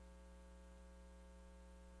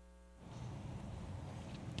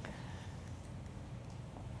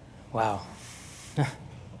Wow.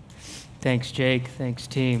 Thanks, Jake. Thanks,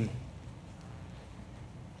 team.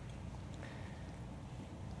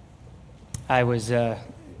 I was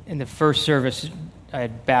in the first service, I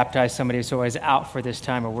had baptized somebody, so I was out for this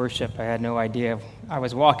time of worship. I had no idea. I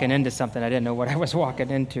was walking into something. I didn't know what I was walking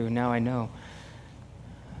into. Now I know.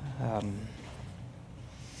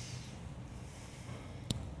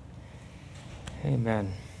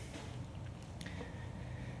 Amen.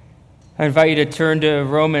 I invite you to turn to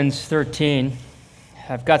Romans 13.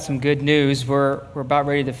 I've got some good news. We're about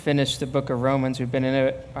ready to finish the book of Romans. We've been in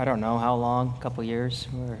it, I don't know how long, a couple years.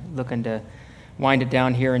 We're looking to wind it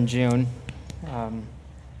down here in June.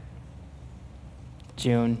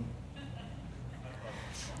 June.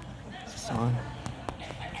 Is this on?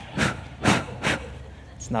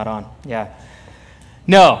 It's not on. Yeah.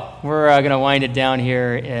 No, we're going to wind it down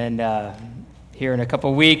here in a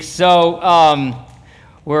couple weeks. So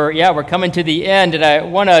we're coming to the end, and I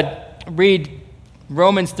want to read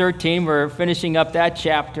Romans 13. We're finishing up that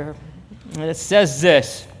chapter. And it says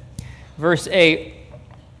this, verse 8,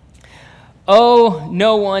 "Owe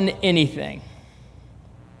no one anything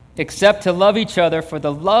except to love each other, for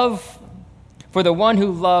the one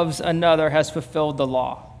who loves another has fulfilled the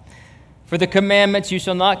law. For the commandments, you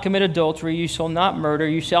shall not commit adultery, you shall not murder,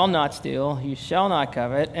 you shall not steal, you shall not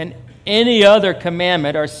covet, and any other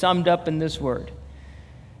commandment are summed up in this word: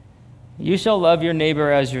 you shall love your neighbor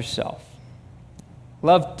as yourself.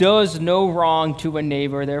 Love does no wrong to a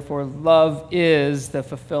neighbor, therefore love is the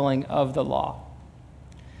fulfilling of the law.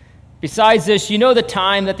 Besides this, you know the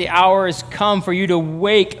time that the hour has come for you to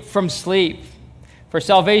wake from sleep. For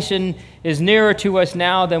salvation is nearer to us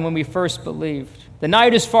now than when we first believed. The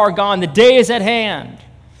night is far gone, the day is at hand.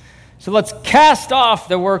 So let's cast off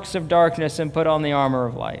the works of darkness and put on the armor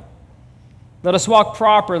of light. Let us walk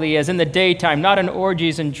properly as in the daytime, not in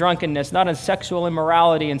orgies and drunkenness, not in sexual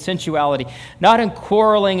immorality and sensuality, not in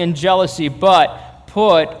quarreling and jealousy, but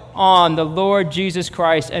put on the Lord Jesus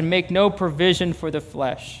Christ and make no provision for the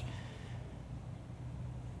flesh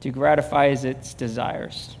to gratify its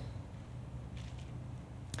desires."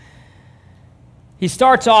 He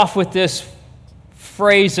starts off with this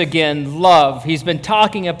phrase again, love. He's been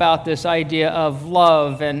talking about this idea of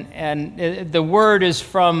love, and the word is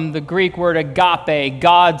from the Greek word agape,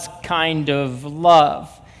 God's kind of love.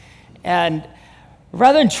 And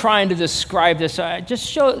rather than trying to describe this,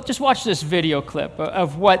 just watch this video clip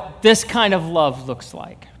of what this kind of love looks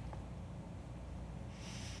like.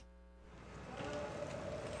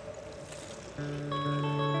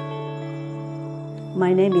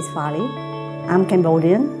 My name is Fali. I'm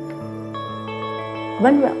Cambodian.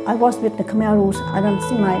 When I was with the Khmer Rouge, I don't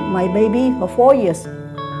see my baby for 4 years.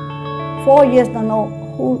 4 years, don't know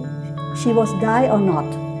who she was die or not.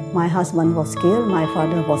 My husband was killed, my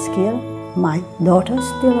father was killed, my daughter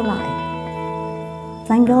still alive.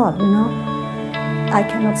 Thank God, I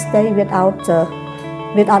cannot stay without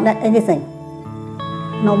anything.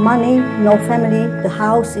 No money, no family, the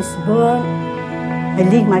house is burned. I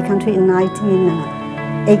leave my country in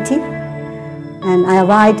 1980 and I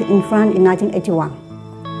arrived in France in 1981.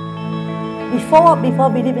 Before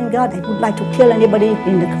believing in God, I would like to kill anybody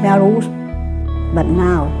in the Khmer Rouge. But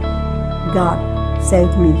now, God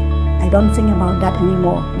saved me. I don't think about that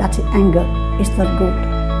anymore. That's anger. It's not good.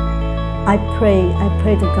 I pray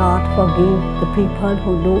to God, forgive the people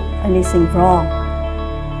who do anything wrong.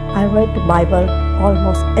 I read the Bible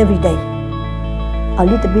almost every day. A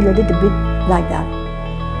little bit like that.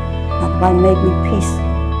 That will make me peace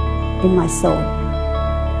in my soul.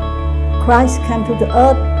 Christ came to the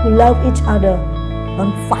earth to love each other.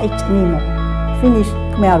 Don't fight anymore. Finish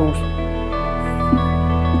Khmer Rouge.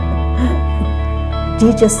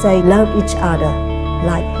 Jesus said, love each other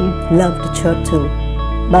like he loved the church too.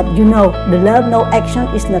 But the love, no action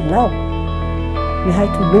is not love. You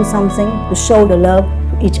have to do something to show the love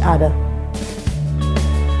to each other.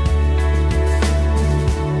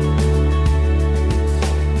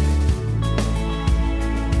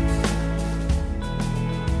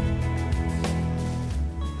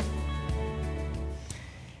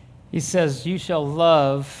 He says, you shall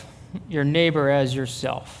love your neighbor as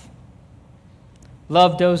yourself.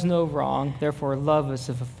 Love does no wrong, therefore love is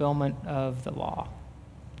the fulfillment of the law.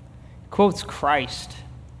 He quotes Christ.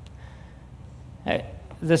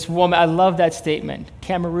 This woman, I love that statement.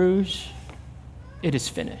 Khmer Rouge, it is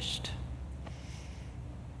finished.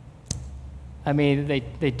 I mean,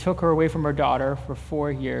 they took her away from her daughter for 4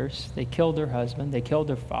 years. They killed her husband. They killed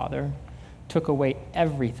her father. Took away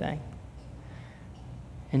everything.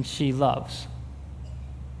 And she loves.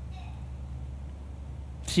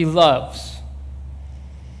 She loves.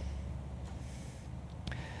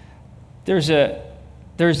 There's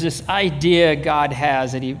there's this idea God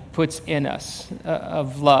has that he puts in us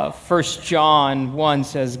of love. 1 John 1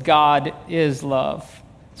 says, God is love.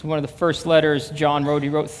 It's one of the first letters John wrote. He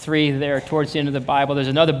wrote 3 there towards the end of the Bible. There's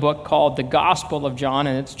another book called The Gospel of John,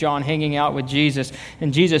 and it's John hanging out with Jesus.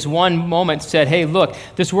 And Jesus one moment said, hey, look,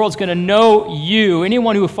 this world's going to know you,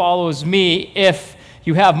 anyone who follows me, if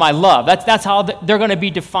you have my love. That's how they're going to be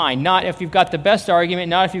defined. Not if you've got the best argument,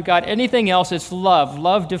 not if you've got anything else. It's love.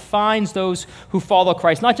 Love defines those who follow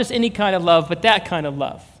Christ. Not just any kind of love, but that kind of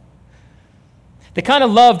love. The kind of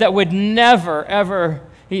love that would never, ever,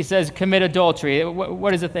 he says, commit adultery.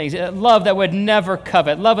 What is the thing? Love that would never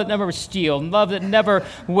covet. Love that never steal. Love that never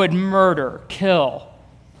would murder, kill.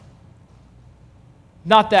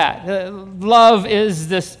 Not that. Love is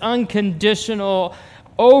this unconditional,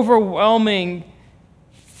 overwhelming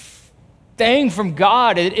thing from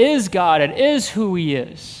God. It is God. It is who he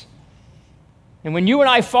is. And when you and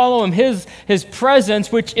I follow him, his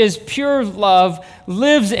presence, which is pure love,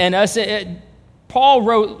 lives in us. Paul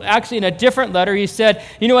wrote, actually in a different letter, he said,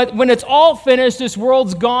 you know what, when it's all finished, this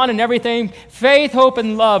world's gone and everything, faith, hope,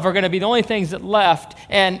 and love are going to be the only things that left.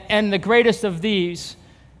 And the greatest of these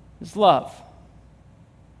is love.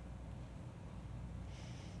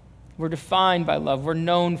 We're defined by love. We're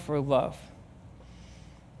known for love.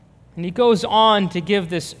 And he goes on to give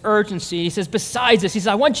this urgency. He says, besides this, he says,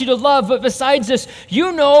 I want you to love, but besides this,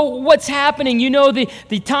 you know what's happening. You know the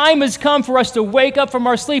time has come for us to wake up from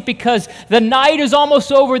our sleep because the night is almost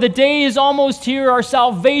over. The day is almost here. Our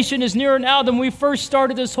salvation is nearer now than we first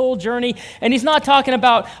started this whole journey. And he's not talking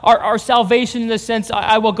about our salvation in the sense,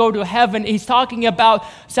 I will go to heaven. He's talking about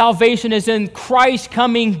salvation as in Christ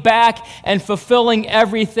coming back and fulfilling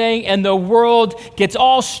everything. And the world gets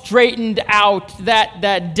all straightened out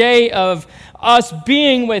that day of us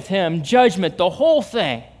being with him, judgment, the whole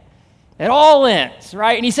thing. It all ends,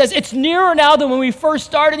 right? And he says, it's nearer now than when we first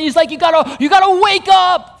started. And he's like, you gotta wake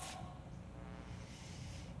up.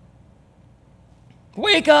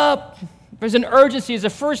 Wake up. There's an urgency. It's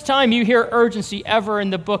the first time you hear urgency ever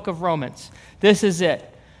in the book of Romans. This is it.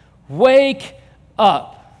 Wake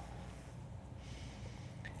up.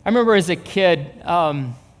 I remember as a kid,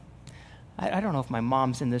 I don't know if my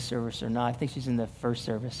mom's in this service or not. I think she's in the first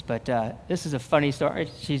service, but this is a funny story.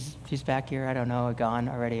 She's back here. I don't know, gone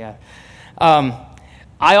already. I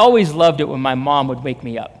always loved it when my mom would wake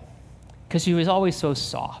me up because she was always so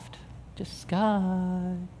soft. Just,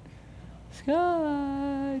 Scott,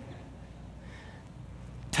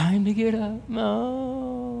 time to get up.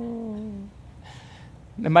 No.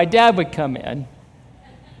 And my dad would come in,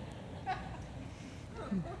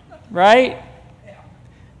 right?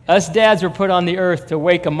 Us dads were put on the earth to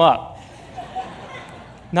wake them up,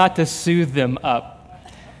 not to soothe them up.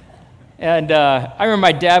 And I remember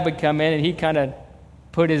my dad would come in and he kind of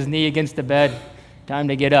put his knee against the bed, time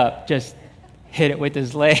to get up, just hit it with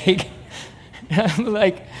his leg.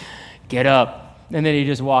 Like, get up. And then he'd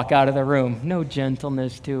just walk out of the room. No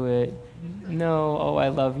gentleness to it. No, oh, I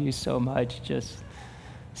love you so much. Just,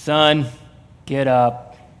 son, get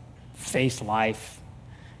up, face life,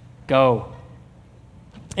 go.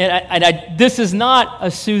 And this is not a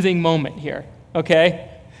soothing moment here, okay?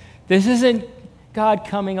 This isn't God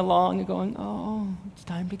coming along and going, oh, it's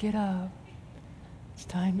time to get up. It's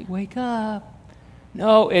time to wake up.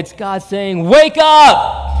 No, it's God saying, wake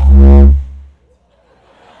up!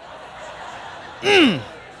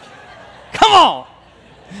 Come on!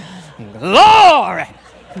 Glory!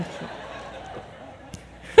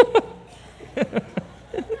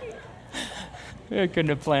 I couldn't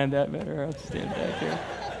have planned that better. I'll stand back here.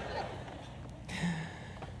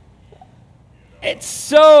 It's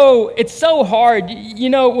so hard. You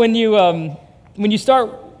know, when you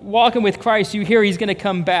start walking with Christ, you hear he's going to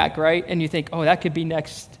come back, right? And you think, oh, that could be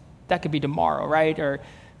next. That could be tomorrow, right?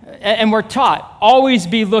 And we're taught, always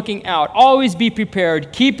be looking out, always be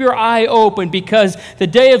prepared, keep your eye open because the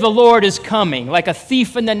day of the Lord is coming like a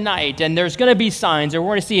thief in the night, and there's going to be signs, or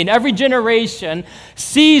we're going to see. And every generation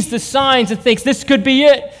sees the signs and thinks, this could be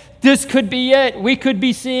it, this could be it, we could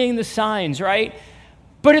be seeing the signs, right?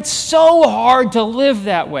 But it's so hard to live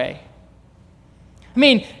that way. I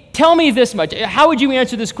mean, tell me this much. How would you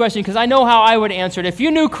answer this question? Because I know how I would answer it. If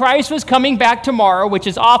you knew Christ was coming back tomorrow, which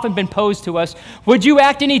has often been posed to us, would you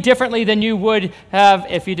act any differently than you would have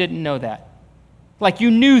if you didn't know that? Like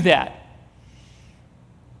you knew that.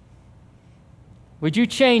 Would you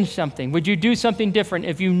change something? Would you do something different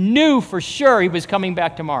if you knew for sure he was coming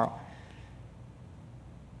back tomorrow?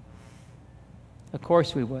 Of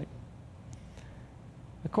course we would.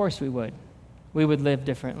 Of course we would. We would live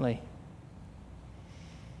differently.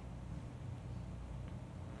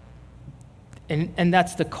 And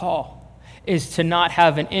that's the call. is to not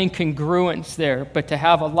have an incongruence there, but to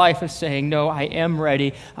have a life of saying, no, I am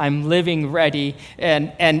ready, I'm living ready,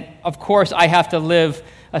 and of course I have to live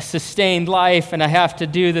a sustained life, and I have to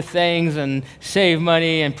do the things and save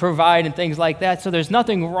money and provide and things like that. So there's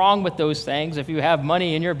nothing wrong with those things. If you have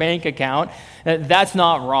money in your bank account, that's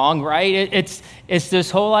not wrong, right? It's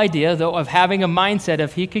this whole idea, though, of having a mindset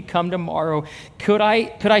of He could come tomorrow. Could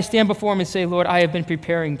I stand before Him and say, Lord, I have been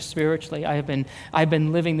preparing spiritually. I've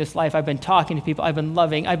been living this life. I've been talking to people. I've been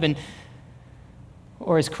loving.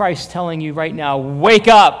 Or is Christ telling you right now, wake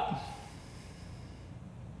up?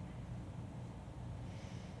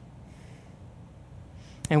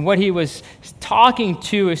 And what He was talking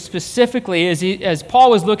to specifically is, as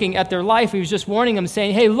Paul was looking at their life, he was just warning them,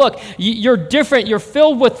 saying, hey, look, you're different. You're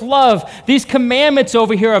filled with love. These commandments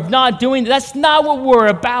over here of not doing, that's not what we're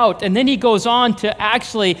about. And then he goes on to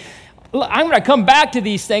actually, I'm going to come back to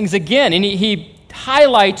these things again. And he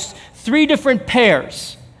highlights 3 different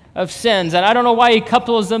pairs of sins. And I don't know why he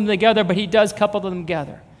couples them together, but he does couple them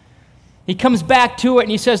together. He comes back to it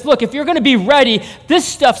and he says, look, if you're going to be ready, this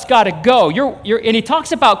stuff's got to go. And he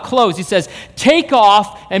talks about clothes. He says, take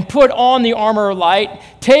off and put on the armor of light.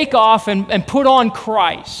 Take off and put on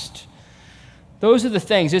Christ. Those are the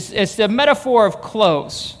things. It's the metaphor of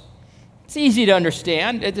clothes. It's easy to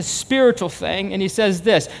understand. It's a spiritual thing. And he says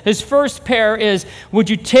this. His first pair is,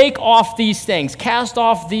 would you take off these things, cast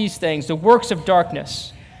off these things, the works of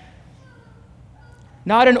darkness,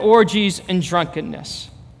 not in orgies and drunkenness.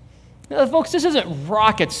 Now, folks, this isn't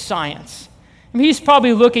rocket science. I mean, he's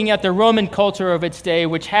probably looking at the Roman culture of its day,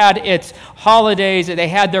 which had its holidays, they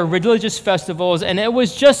had their religious festivals, and it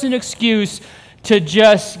was just an excuse to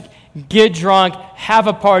just get drunk, have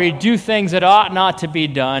a party, do things that ought not to be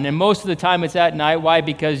done. And most of the time it's at night. Why?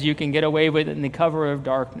 Because you can get away with it in the cover of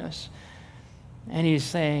darkness. And he's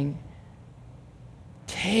saying,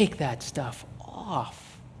 take that stuff off.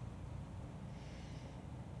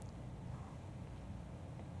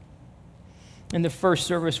 In the first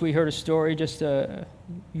service, we heard a story, just a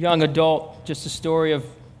young adult, just a story of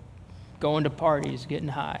going to parties, getting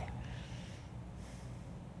high.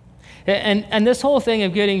 And this whole thing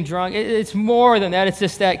of getting drunk, it's more than that. It's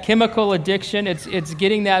just that chemical addiction. It's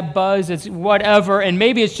getting that buzz. It's whatever. And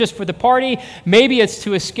maybe it's just for the party. Maybe it's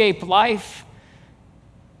to escape life.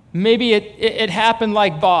 Maybe it happened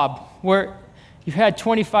like Bob, where you've had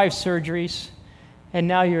 25 surgeries, and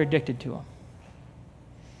now you're addicted to them.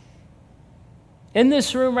 In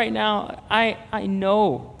this room right now, I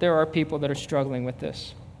know there are people that are struggling with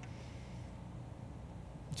this.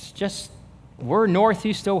 It's just, we're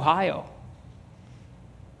Northeast Ohio.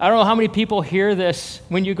 I don't know how many people hear this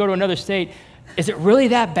when you go to another state. Is it really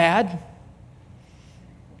that bad?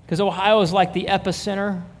 Because Ohio is like the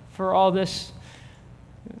epicenter for all this,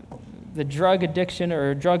 the drug addiction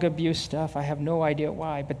or drug abuse stuff. I have no idea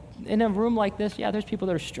why. But in a room like this, yeah, there's people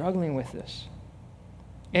that are struggling with this.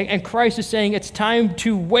 And Christ is saying it's time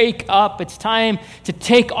to wake up. It's time to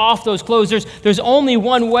take off those clothes. There's only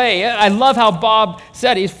one way. I love how Bob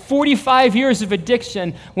said he's 45 years of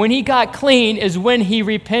addiction. When he got clean is when he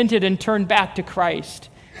repented and turned back to Christ.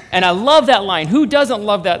 And I love that line. Who doesn't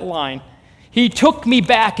love that line? He took me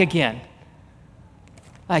back again.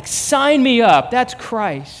 Like, sign me up. That's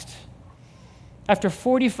Christ. After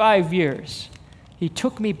 45 years, he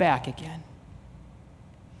took me back again.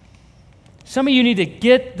 Some of you need to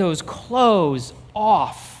get those clothes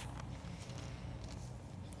off.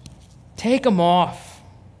 Take them off.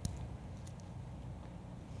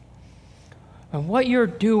 And what you're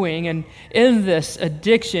doing in this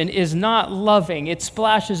addiction is not loving. It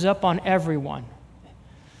splashes up on everyone.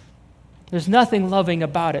 There's nothing loving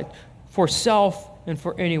about it for self and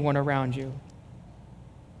for anyone around you.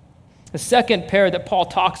 The second pair that Paul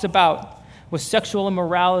talks about was sexual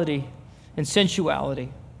immorality and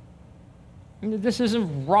sensuality. This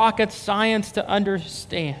isn't rocket science to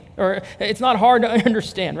understand, or it's not hard to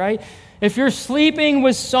understand, right? If you're sleeping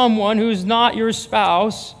with someone who's not your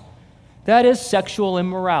spouse, that is sexual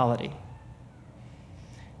immorality.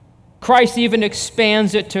 Christ even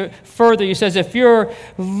expands it to further. He says, if you're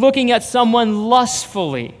looking at someone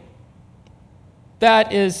lustfully,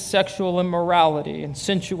 that is sexual immorality and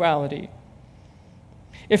sensuality.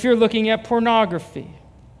 If you're looking at pornography,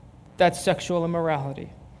 that's sexual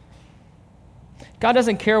immorality. God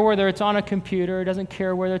doesn't care whether it's on a computer. He doesn't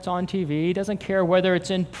care whether it's on TV. He doesn't care whether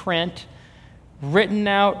it's in print, written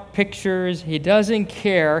out pictures. He doesn't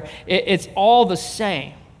care. It's all the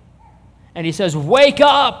same. And he says, wake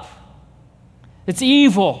up. It's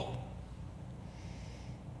evil.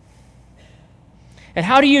 And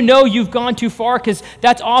how do you know you've gone too far? Because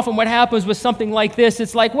that's often what happens with something like this.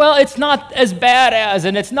 It's like, well, it's not as bad as,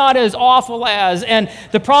 and it's not as awful as. And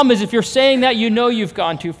the problem is if you're saying that, you know you've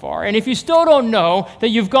gone too far. And if you still don't know that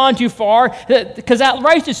you've gone too far, because that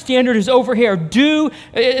righteous standard is over here.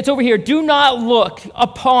 It's over here. Do not look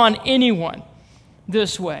upon anyone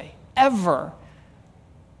this way, ever.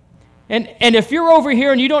 And if you're over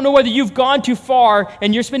here and you don't know whether you've gone too far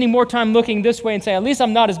and you're spending more time looking this way and saying, at least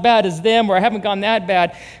I'm not as bad as them, or I haven't gone that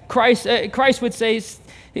bad, Christ would say,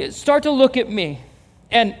 start to look at me.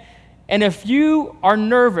 And if you are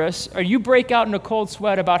nervous or you break out in a cold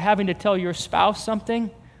sweat about having to tell your spouse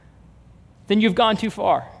something, then you've gone too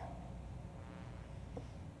far.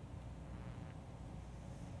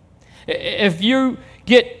 If you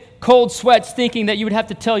get cold sweats thinking that you would have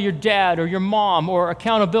to tell your dad or your mom or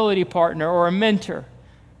accountability partner or a mentor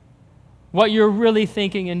what you're really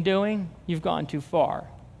thinking and doing, you've gone too far.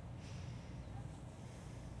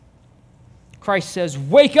 Christ says,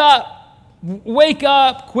 wake up,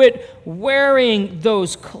 quit wearing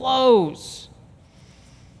those clothes.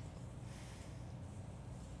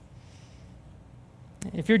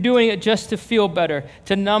 If you're doing it just to feel better,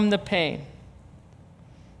 to numb the pain,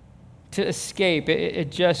 to escape,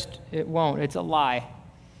 it won't. It's a lie.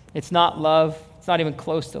 It's not love. It's not even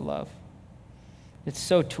close to love. It's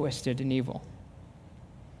so twisted and evil.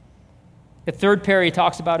 The third pair he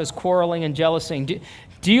talks about is quarreling and jealousy.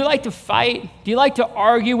 Do you like to fight? Do you like to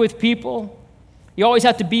argue with people? You always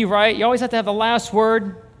have to be right. You always have to have the last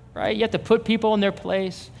word, right? You have to put people in their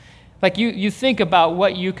place. Like you think about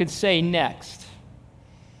what you could say next.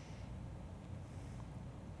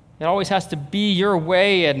 It always has to be your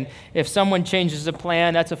way, and if someone changes the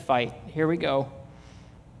plan, that's a fight. Here we go.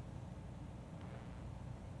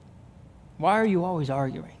 Why are you always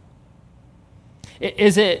arguing?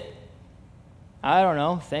 Is it, I don't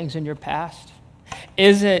know, things in your past?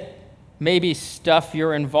 Is it maybe stuff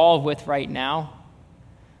you're involved with right now?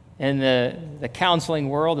 In the counseling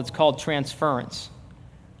world, it's called transference.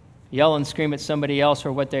 Yell and scream at somebody else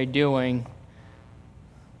for what they're doing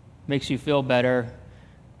makes you feel better,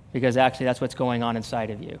 because actually that's what's going on inside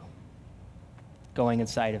of you, going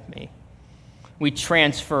inside of me. We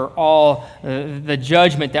transfer all the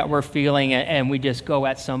judgment that we're feeling and we just go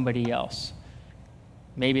at somebody else.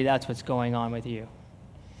 Maybe that's what's going on with you.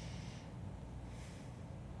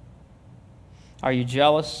 Are you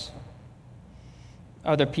jealous?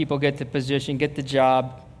 Other people get the position, get the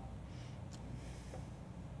job,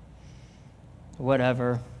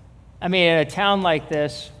 whatever. I mean, in a town like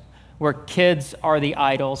this, where kids are the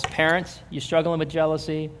idols. Parents, you struggling with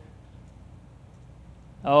jealousy?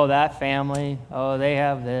 Oh, that family. Oh, they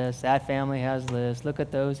have this. That family has this. Look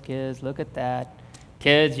at those kids. Look at that.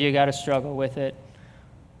 Kids, you got to struggle with it.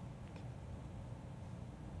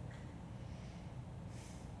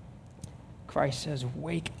 Christ says,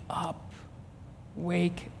 wake up.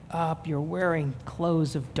 Wake up. You're wearing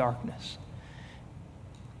clothes of darkness.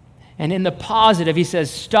 And in the positive, he says,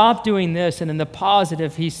 stop doing this. And in the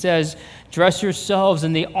positive, he says, dress yourselves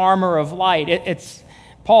in the armor of light.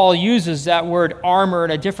 Paul uses that word armor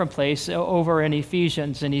in a different place over in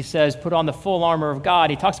Ephesians. And he says, put on the full armor of God.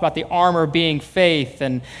 He talks about the armor being faith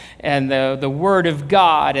and the word of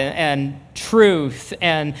God and truth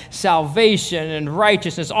and salvation and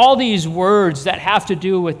righteousness. All these words that have to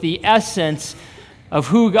do with the essence of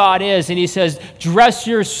who God is. And he says, dress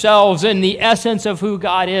yourselves in the essence of who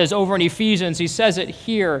God is. Over in Ephesians, he says it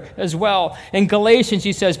here as well. In Galatians,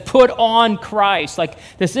 he says, put on Christ. Like,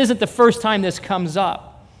 this isn't the first time this comes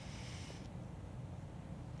up.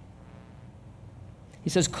 He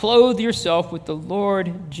says, clothe yourself with the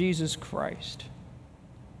Lord Jesus Christ.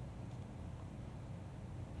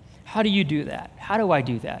 How do you do that? How do I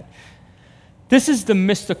do that? This is the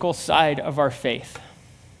mystical side of our faith.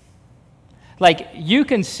 Like, you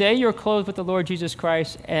can say you're clothed with the Lord Jesus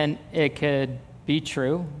Christ, and it could be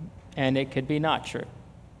true, and it could be not true.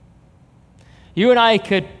 You and I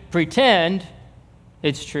could pretend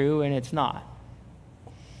it's true, and it's not.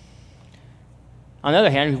 On the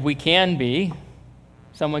other hand, we can be,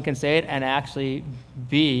 someone can say it, and actually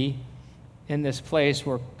be in this place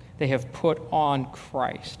where they have put on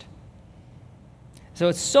Christ. So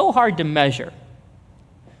it's so hard to measure,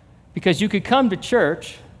 because you could come to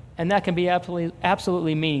church, and that can be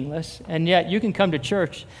absolutely meaningless. And yet you can come to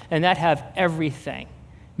church and that have everything,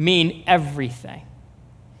 mean everything.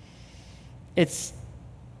 It's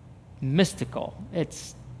mystical.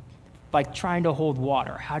 It's like trying to hold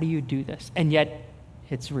water. How do you do this? And yet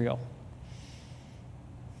it's real.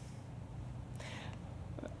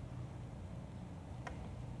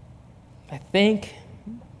 I think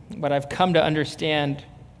what I've come to understand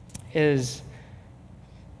is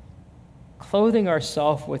clothing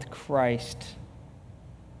ourselves with Christ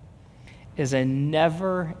is a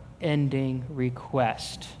never-ending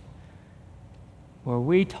request where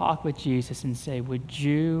we talk with Jesus and say, would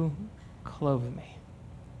you clothe me?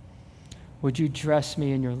 Would you dress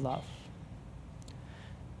me in your love?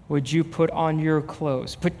 Would you put on your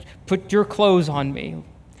clothes? Put your clothes on me.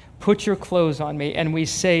 Put your clothes on me. And we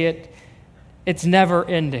say it, it's never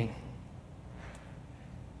ending.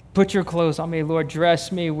 Put your clothes on me, Lord.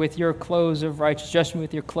 Dress me with your clothes of righteousness. Dress me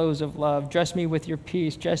with your clothes of love. Dress me with your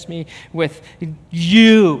peace. Dress me with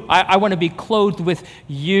you. I want to be clothed with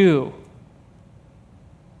you.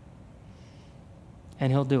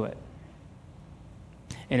 And he'll do it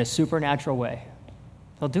in a supernatural way.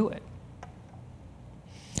 He'll do it.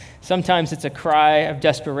 Sometimes it's a cry of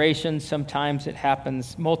desperation. Sometimes it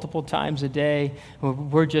happens multiple times a day.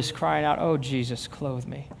 We're just crying out, oh, Jesus, clothe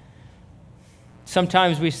me.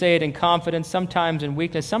 Sometimes we say it in confidence, sometimes in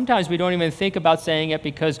weakness. Sometimes we don't even think about saying it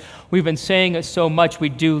because we've been saying it so much we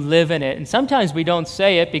do live in it. And sometimes we don't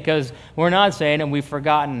say it because we're not saying it and we've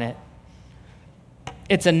forgotten it.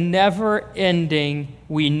 It's a never-ending,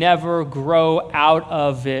 we never grow out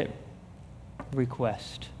of it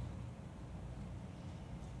request.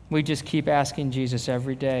 We just keep asking Jesus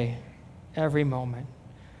every day, every moment,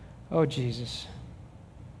 oh, Jesus.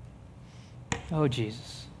 Oh,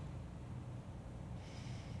 Jesus.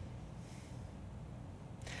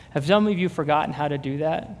 Have some of you forgotten how to do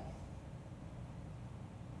that?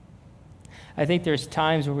 I think there's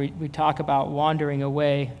times where we talk about wandering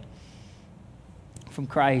away from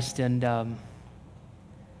Christ, and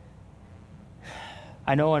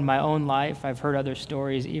I know in my own life, I've heard other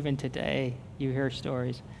stories, even today, you hear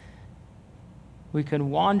stories. We can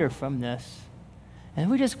wander from this,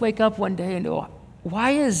 and we just wake up one day and go,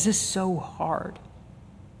 why is this so hard?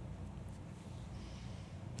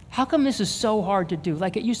 How come this is so hard to do?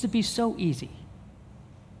 Like it used to be so easy.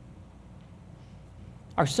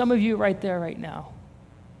 Are some of you right there right now?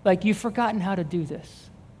 Like you've forgotten how to do this.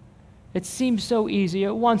 It seems so easy.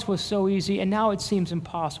 It once was so easy, and now it seems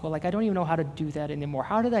impossible. Like I don't even know how to do that anymore.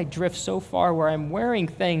 How did I drift so far where I'm wearing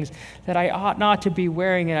things that I ought not to be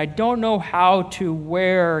wearing, and I don't know how to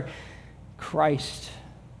wear Christ?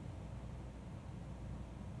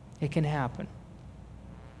 It can happen.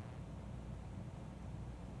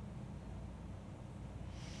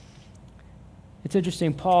 It's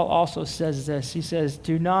interesting, Paul also says this. He says,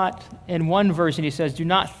 in one version he says, do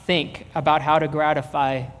not think about how to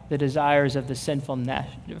gratify the desires of the sinful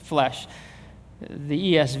flesh.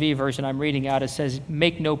 The ESV version I'm reading out, it says,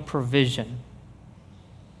 make no provision.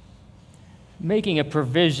 Making a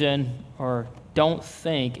provision, or don't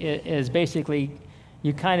think, is basically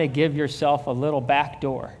you kind of give yourself a little back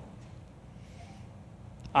door.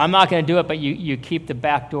 I'm not going to do it, but you keep the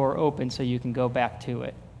back door open so you can go back to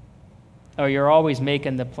it. Or you're always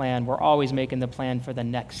making the plan. We're always making the plan for the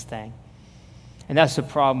next thing. And that's the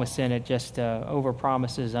problem with sin. It just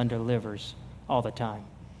overpromises, underdelivers all the time.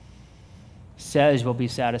 Says we'll be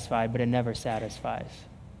satisfied, but it never satisfies.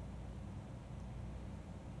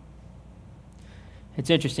 It's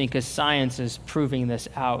interesting because science is proving this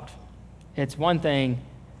out. It's one thing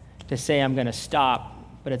to say I'm going to stop,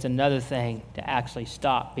 but it's another thing to actually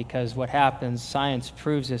stop, because what happens, science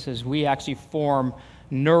proves this, is we actually form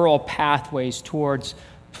neural pathways towards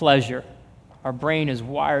pleasure. Our brain is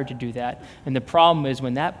wired to do that. And the problem is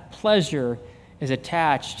when that pleasure is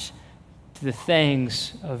attached to the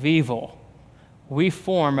things of evil, we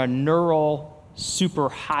form a neural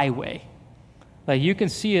superhighway. Like you can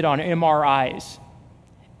see it on MRIs.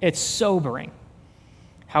 It's sobering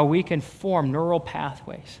how we can form neural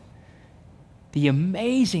pathways. The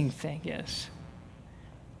amazing thing is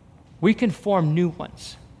we can form new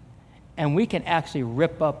ones. And we can actually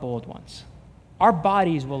rip up old ones. Our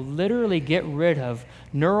bodies will literally get rid of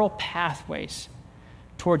neural pathways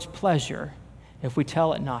towards pleasure if we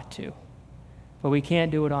tell it not to. But we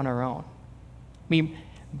can't do it on our own. I mean,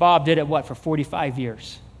 Bob did it, for 45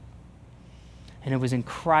 years? And it was in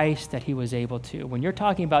Christ that he was able to. When you're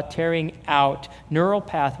talking about tearing out neural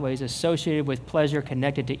pathways associated with pleasure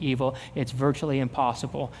connected to evil, it's virtually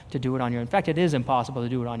impossible to do it on your own. In fact, it is impossible to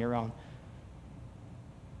do it on your own.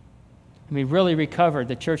 We really recovered.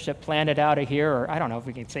 The church that planted out of here, or I don't know if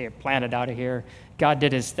we can say it planted out of here. God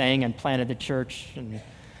did his thing and planted the church and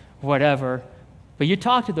whatever. But you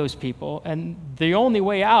talk to those people, and the only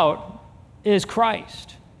way out is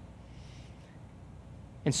Christ.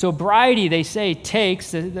 And sobriety, they say,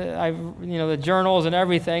 takes, the journals and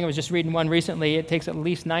everything, I was just reading one recently, it takes at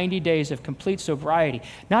least 90 days of complete sobriety.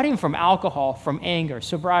 Not even from alcohol, from anger,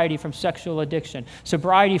 sobriety from sexual addiction,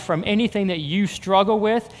 sobriety from anything that you struggle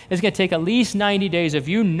with. It's going to take at least 90 days of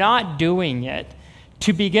you not doing it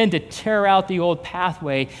to begin to tear out the old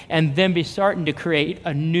pathway and then be starting to create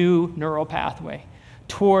a new neural pathway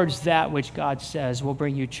towards that which God says will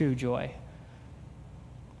bring you true joy.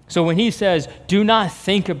 So when he says, do not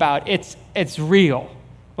think about it, it's real.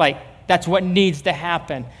 Like, that's what needs to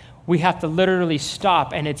happen. We have to literally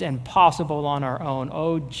stop, and it's impossible on our own.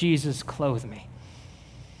 Oh, Jesus, clothe me.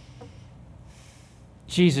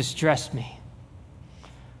 Jesus, dress me.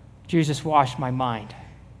 Jesus, wash my mind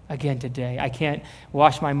again today. I can't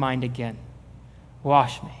wash my mind again.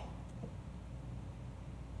 Wash me.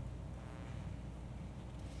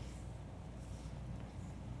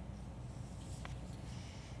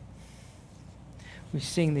 We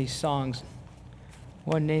sing these songs.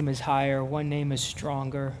 One name is higher, one name is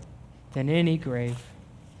stronger than any grave,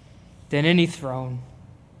 than any throne.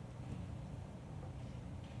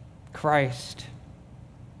 Christ.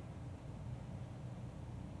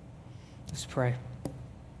 Let's pray.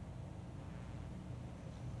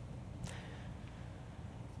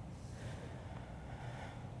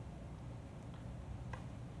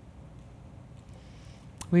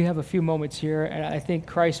 We have a few moments here, and I think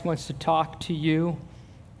Christ wants to talk to you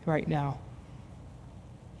right now.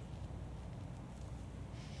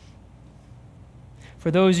 For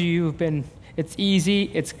those of you who've been, it's easy,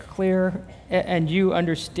 it's clear, and you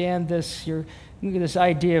understand this, this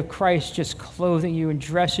idea of Christ just clothing you and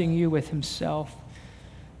dressing you with himself.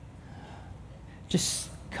 Just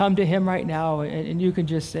come to him right now, and you can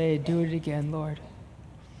just say, do it again, Lord.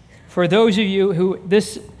 For those of you who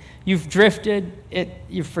you've drifted,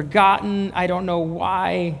 you've forgotten, I don't know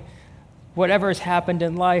why, whatever has happened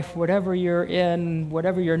in life, whatever you're in,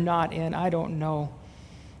 whatever you're not in, I don't know.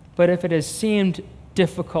 But if it has seemed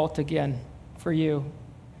difficult again for you,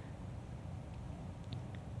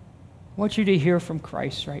 I want you to hear from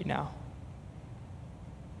Christ right now.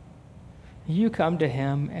 You come to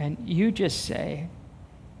him and you just say,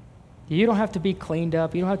 you don't have to be cleaned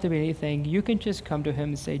up, you don't have to be anything. You can just come to him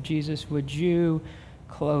and say, Jesus, would you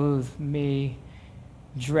clothe me,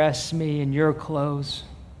 dress me in your clothes?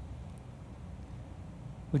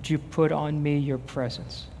 Would you put on me your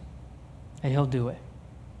presence? And he'll do it.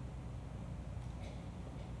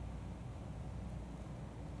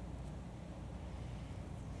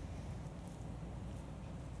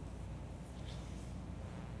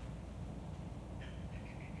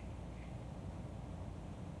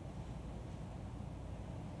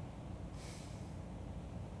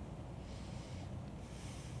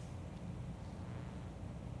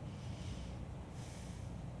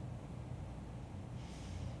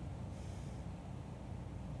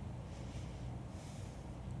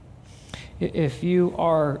 If you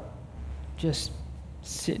are just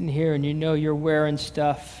sitting here and you know you're wearing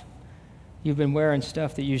stuff, you've been wearing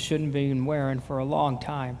stuff that you shouldn't be wearing for a long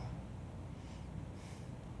time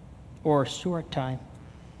or a short time,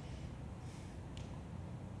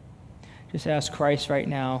 just ask Christ right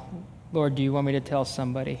now, Lord, do you want me to tell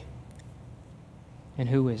somebody? And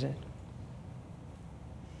who is it?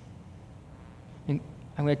 And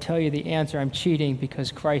I'm going to tell you the answer. I'm cheating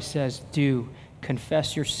because Christ says, do.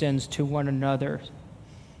 Confess your sins to one another.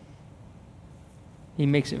 He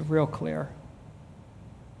makes it real clear.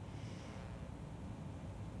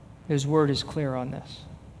 His word is clear on this.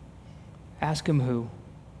 Ask him who.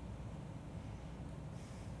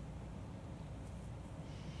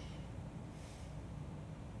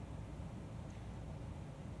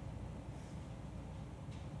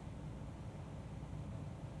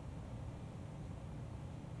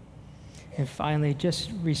 And finally, just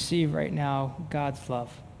receive right now God's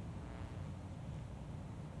love.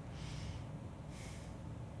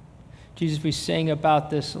 Jesus, we sing about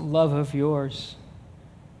this love of yours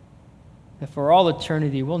that for all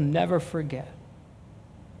eternity we'll never forget.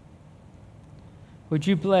 Would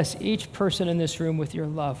you bless each person in this room with your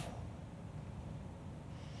love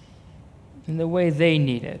in the way they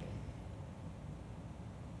need it?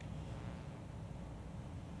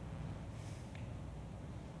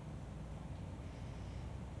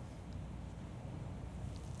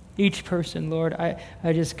 Each person, Lord, I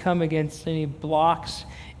just come against any blocks,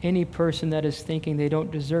 any person that is thinking they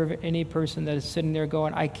don't deserve it, any person that is sitting there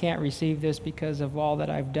going, I can't receive this because of all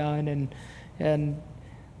that I've done. And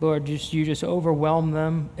Lord, you just overwhelm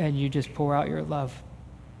them and you just pour out your love.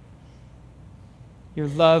 Your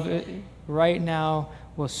love right now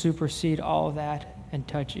will supersede all of that and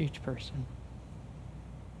touch each person.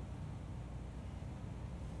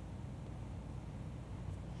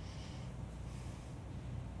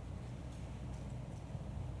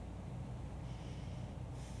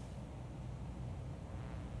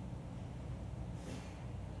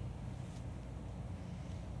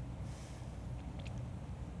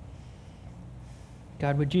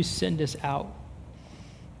 God, would you send us out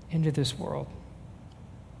into this world?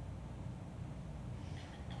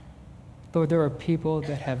 Lord, there are people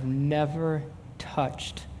that have never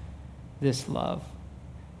touched this love,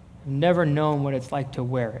 have never known what it's like to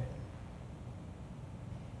wear it.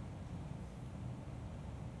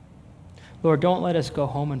 Lord, don't let us go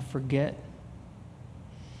home and forget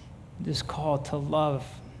this call to love.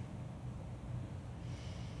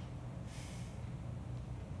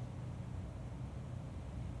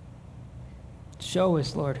 Show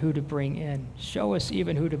us, Lord, who to bring in. Show us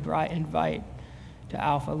even who to invite to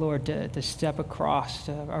Alpha, Lord, to step across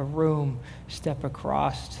a room, step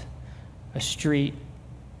across a street.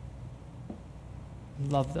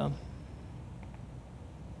 Love them.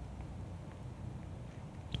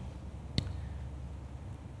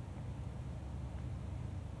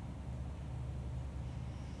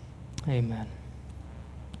 Amen.